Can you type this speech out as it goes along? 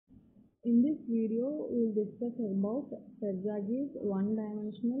In this video, we will discuss about Terzaghi's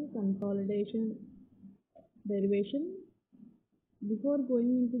one-dimensional consolidation derivation. Before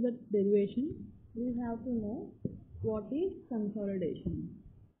going into the derivation, we have to know what is consolidation.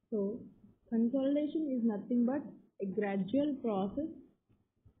 So, consolidation is nothing but a gradual process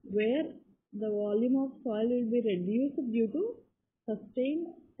where the volume of soil will be reduced due to sustained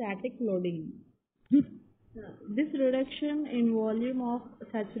static loading. This reduction in volume of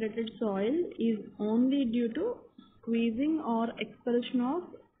saturated soil is only due to squeezing or expulsion of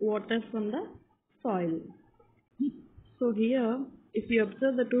water from the soil. So here, if you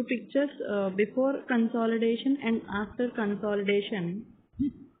observe the two pictures before consolidation and after consolidation,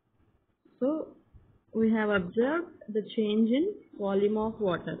 so we have observed the change in volume of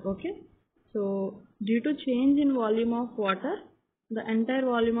water. Okay, so due to change in volume of water, the entire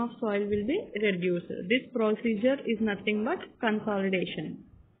volume of soil will be reduced. This procedure is nothing but consolidation.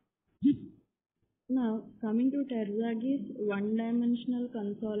 Now, coming to Terzaghi's one-dimensional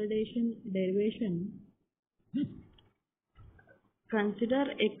consolidation derivation, consider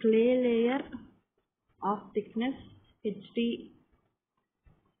a clay layer of thickness HT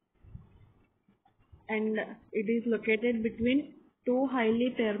and it is located between two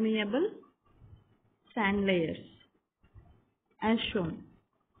highly permeable sand layers as shown.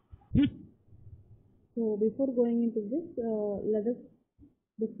 So before going into this, let us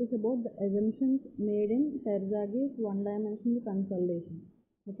discuss about the assumptions made in Terzaghi's one-dimensional consolidation.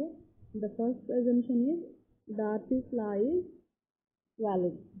 Okay, the first assumption is Darcy's law is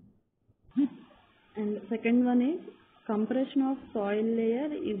valid, and second one is compression of soil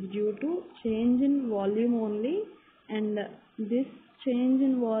layer is due to change in volume only, and this change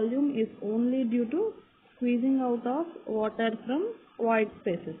in volume is only due to squeezing out of water from void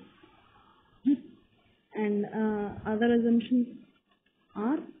spaces. And other assumptions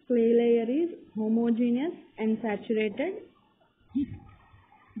are clay layer is homogeneous and saturated.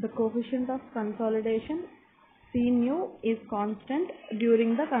 The coefficient of consolidation C nu is constant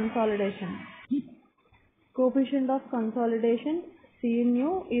during the consolidation. Coefficient of consolidation C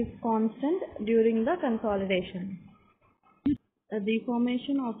nu is constant during the consolidation. The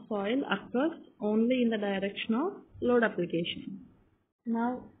deformation of soil occurs only in the direction of load application.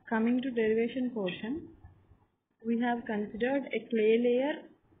 Now coming to derivation portion, we have considered a clay layer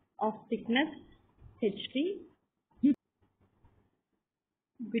of thickness HT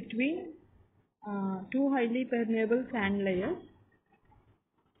between two highly permeable sand layers.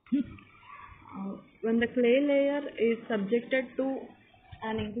 When the clay layer is subjected to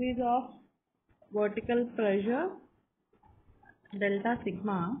an increase of vertical pressure delta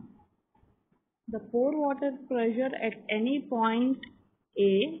sigma, the pore water pressure at any point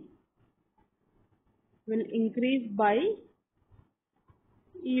A will increase by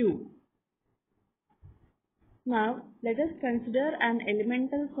U. Now let us consider an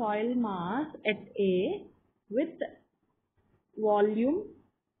elemental soil mass at A with volume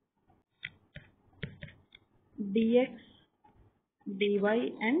dx,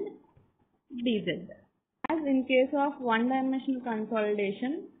 dy and dz. As in case of one-dimensional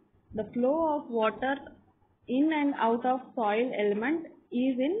consolidation, the flow of water in and out of soil element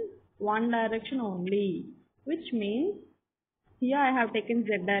is in one direction only, which means here I have taken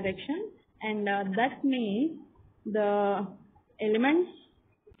z direction, and that means the elements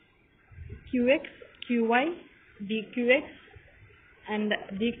qx, qy, dqx and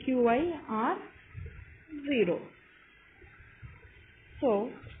dqy are 0. So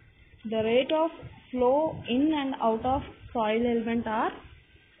the rate of flow in and out of soil element are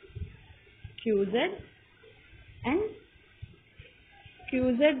qz and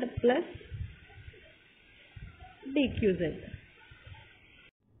qz plus dqz.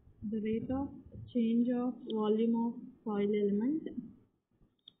 The rate of change of volume of soil element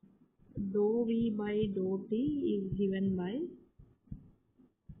dou v by dou t is given by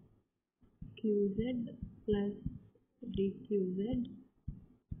qz plus dqz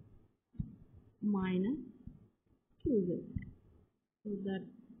minus qz. So that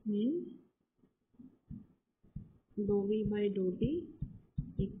means dou v by dou t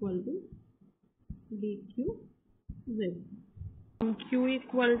equal to dqz. Q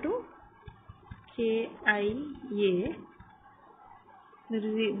equal to KIA. This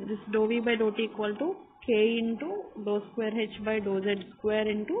dou v by dou t equal to K into dou square H by dou Z square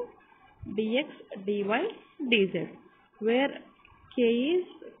into dx, dy, dz, where K is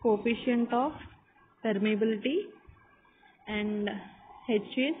coefficient of permeability and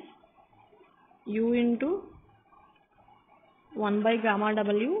H is U into 1 by gamma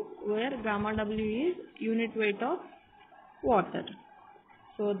W, where gamma W is unit weight of water.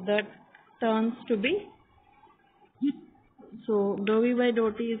 So that turns to be, so dou v by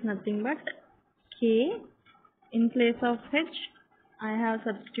dou t is nothing but k. In place of h I have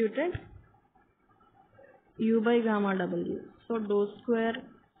substituted u by gamma w. So dou square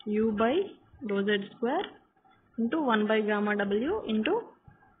u by dou z square into 1 by gamma w into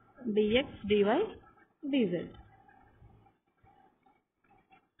dx dy dz.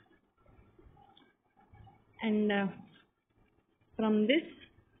 And from this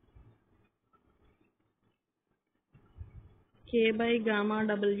k by gamma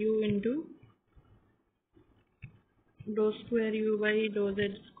w into dou square u by dou z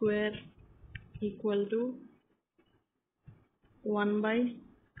square equal to 1 by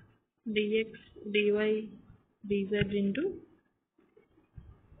dx dy dz into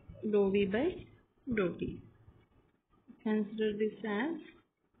dou v by dou t. Consider this as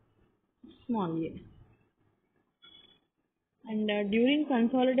small a. And during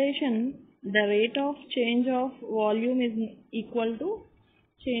consolidation, the rate of change of volume is equal to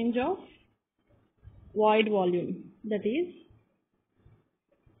change of void volume. That is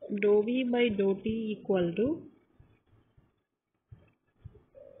dou v by dou t equal to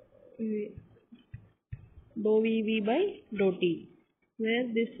dou vv by dou t, where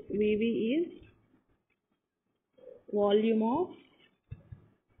this vv is volume of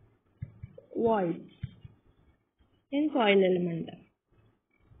voids in soil element,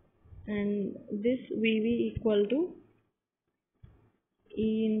 and this vv equal to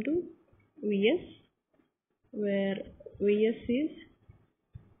E into Vs, where Vs is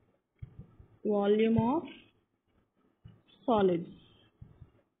volume of solids,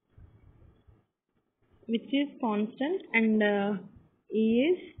 which is constant, and E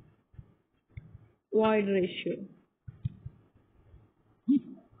is void ratio.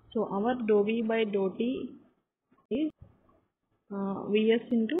 So our dou v by dou t is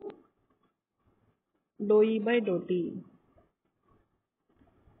Vs into dou E by dou t.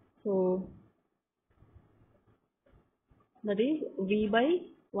 So that is V by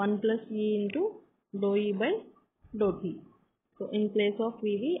 1 plus E into dou E by dou t. So in place of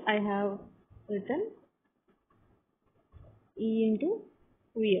Vv I have written E into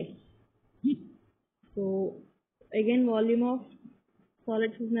Vs. So again volume of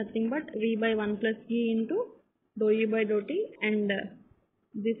solids is nothing but V by 1 plus E into dou E by dou t, and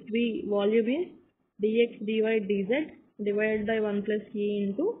this V volume is dx dy dz divided by 1 plus E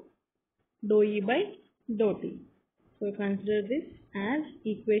into dou E by dou t. So consider this as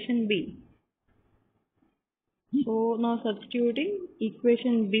equation B. So now substituting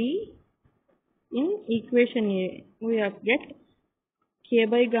equation B in equation A, we have get k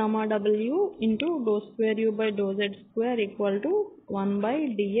by gamma w into dou square u by dou z square equal to 1 by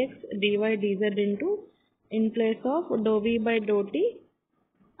dx dy dz into, in place of dou v by dou t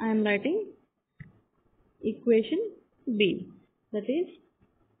I am writing equation B, that is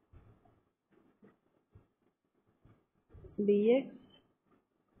dx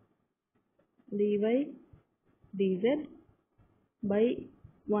dy dz by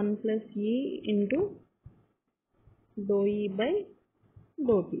 1 plus E into dou E by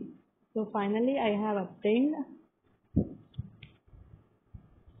dou t. So finally I have obtained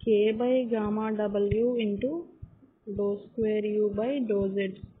k by gamma w into dou square u by dou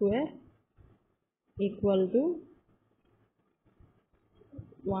z square equal to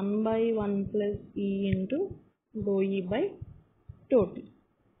 1 by 1 plus E into dou E by dou t.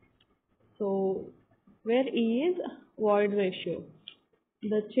 So where E is void ratio,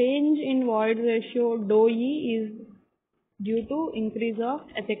 the change in void ratio dou E is due to increase of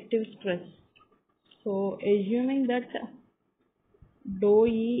effective stress. So assuming that dou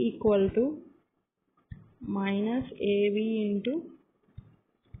E equal to minus AV into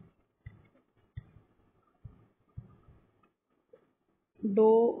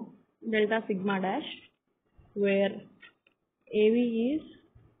dou delta sigma dash, where AV is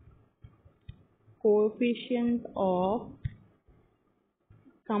coefficient of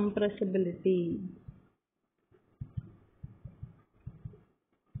compressibility.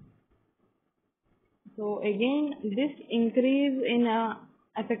 So again this increase in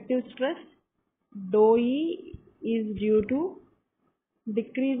effective stress dou E is due to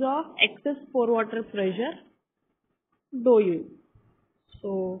decrease of excess pore water pressure dou U.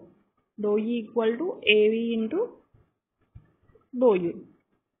 So dou E equal to AV into dou U.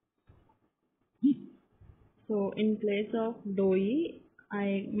 So in place of dou E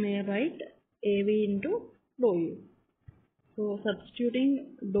I may write AV into dou U. So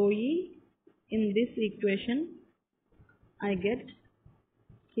substituting dou E in this equation I get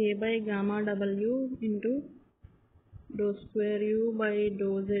k by gamma w into dou square u by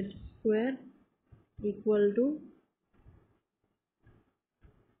dou z square equal to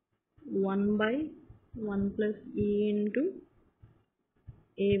 1 by 1 plus E into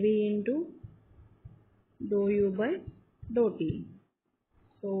AV into dou U by dou T.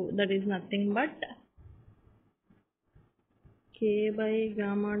 So that is nothing but K by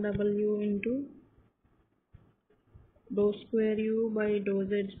gamma W into dou square U by dou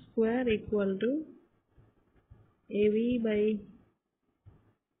Z square equal to AV by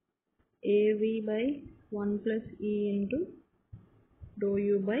 1 plus E into dou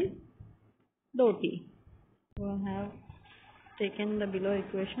U by dou T. So I have taken the below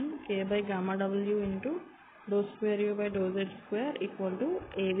equation K by gamma W into dou square U by dou Z square equal to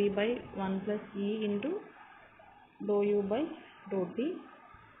AV by 1 plus E into dou U by dou T,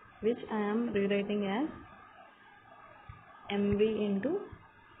 which I am rewriting as MV into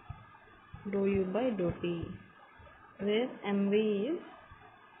dou U by dou T, where MV is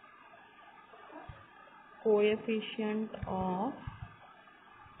coefficient of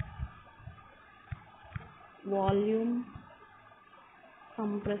volume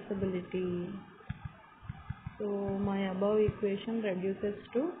compressibility. So my above equation reduces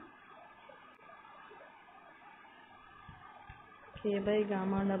to K by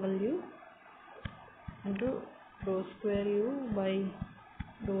gamma W into dou square U by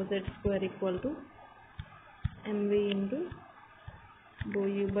dou Z square equal to MV into dou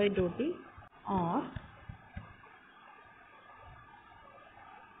U by dou T, or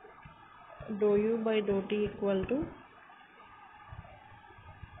dou U by dou T equal to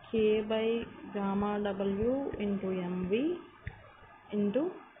K by gamma W into MV into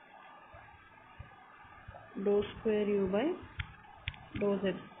dou square U by dou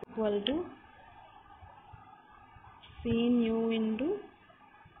Z equal to sin U into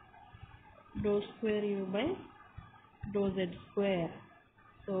dou square U by dou Z square.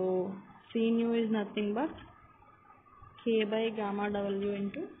 So sin U is nothing but K by gamma W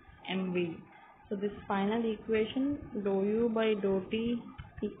into MV. So this final equation dou U by dou T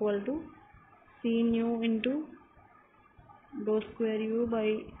equal to sin U into dou square U by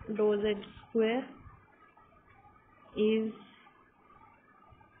dou Z square is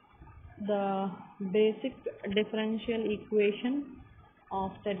the basic differential equation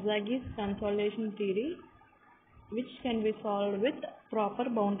of Terzaghi's consolidation theory, which can be solved with proper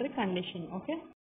boundary condition. Okay.